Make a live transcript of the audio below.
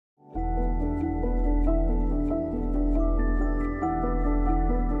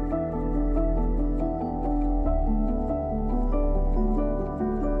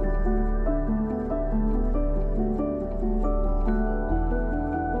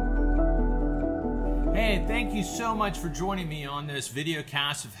Hey, thank you so much for joining me on this video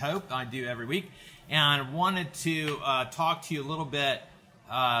cast of hope I do every week. And I wanted to talk to you a little bit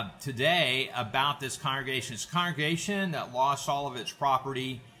today about this congregation. It's a congregation that lost all of its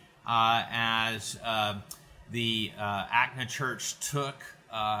property as the Acna Church took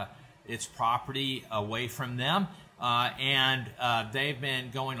its property away from them. And they've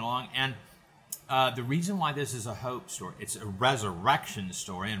been going along. And the reason why this is a hope story, it's a resurrection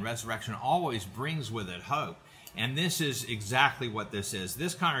story, and resurrection always brings with it hope. And this is exactly what this is.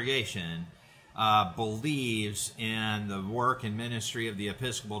 This congregation believes in the work and ministry of the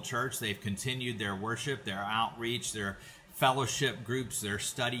Episcopal Church. They've continued their worship, their outreach, their fellowship groups, their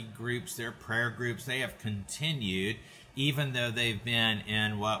study groups, their prayer groups. They have continued, even though they've been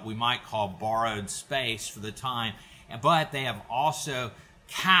in what we might call borrowed space for the time. But they have also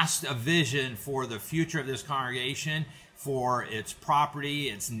cast a vision for the future of this congregation, for its property,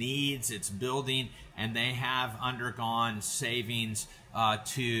 its needs, its building, and they have undergone savings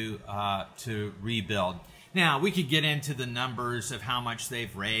to rebuild. Now, we could get into the numbers of how much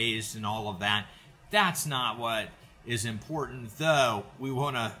they've raised and all of that. That's not what is important, though. We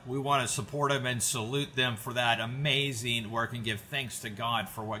want to support them and salute them for that amazing work and give thanks to God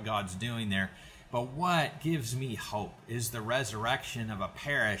for what God's doing there. But what gives me hope is the resurrection of a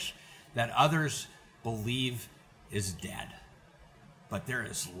parish that others believe is dead. But there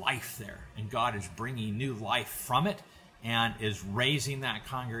is life there, and God is bringing new life from it and is raising that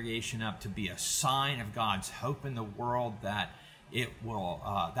congregation up to be a sign of God's hope in the world, that it will,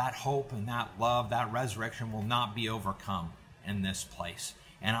 that hope and that love, that resurrection will not be overcome in this place.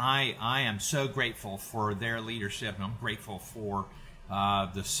 And I am so grateful for their leadership, and I'm grateful for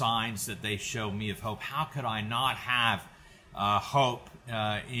the signs that they show me of hope. How could I not have hope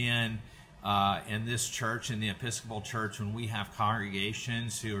in this church, in the Episcopal Church, when we have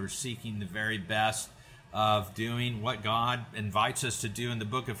congregations who are seeking the very best of doing what God invites us to do in the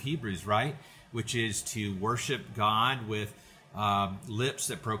book of Hebrews, right? Which is to worship God with lips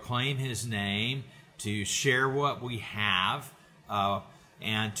that proclaim His name, to share what we have,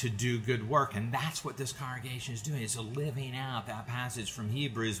 and to do good work. And that's what this congregation is doing. It's living out that passage from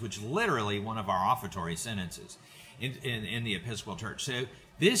Hebrews, which literally one of our offertory sentences in the Episcopal Church. So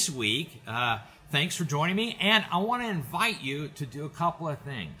this week, thanks for joining me, and I want to invite you to do a couple of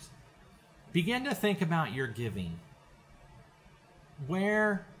things. Begin to think about your giving.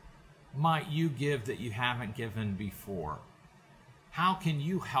 Where might you give that you haven't given before? How can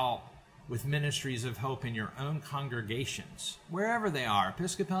you help with ministries of hope in your own congregations, wherever they are,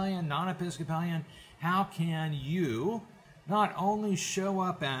 Episcopalian, non-Episcopalian? How can you not only show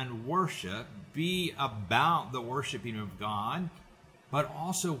up and worship, be about the worshiping of God, but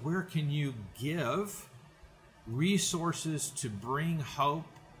also where can you give resources to bring hope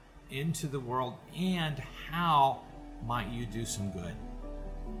into the world, and how might you do some good?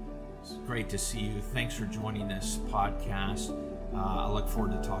 It's great to see you. Thanks for joining this podcast. I look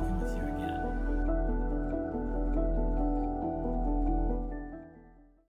forward to talking with you again.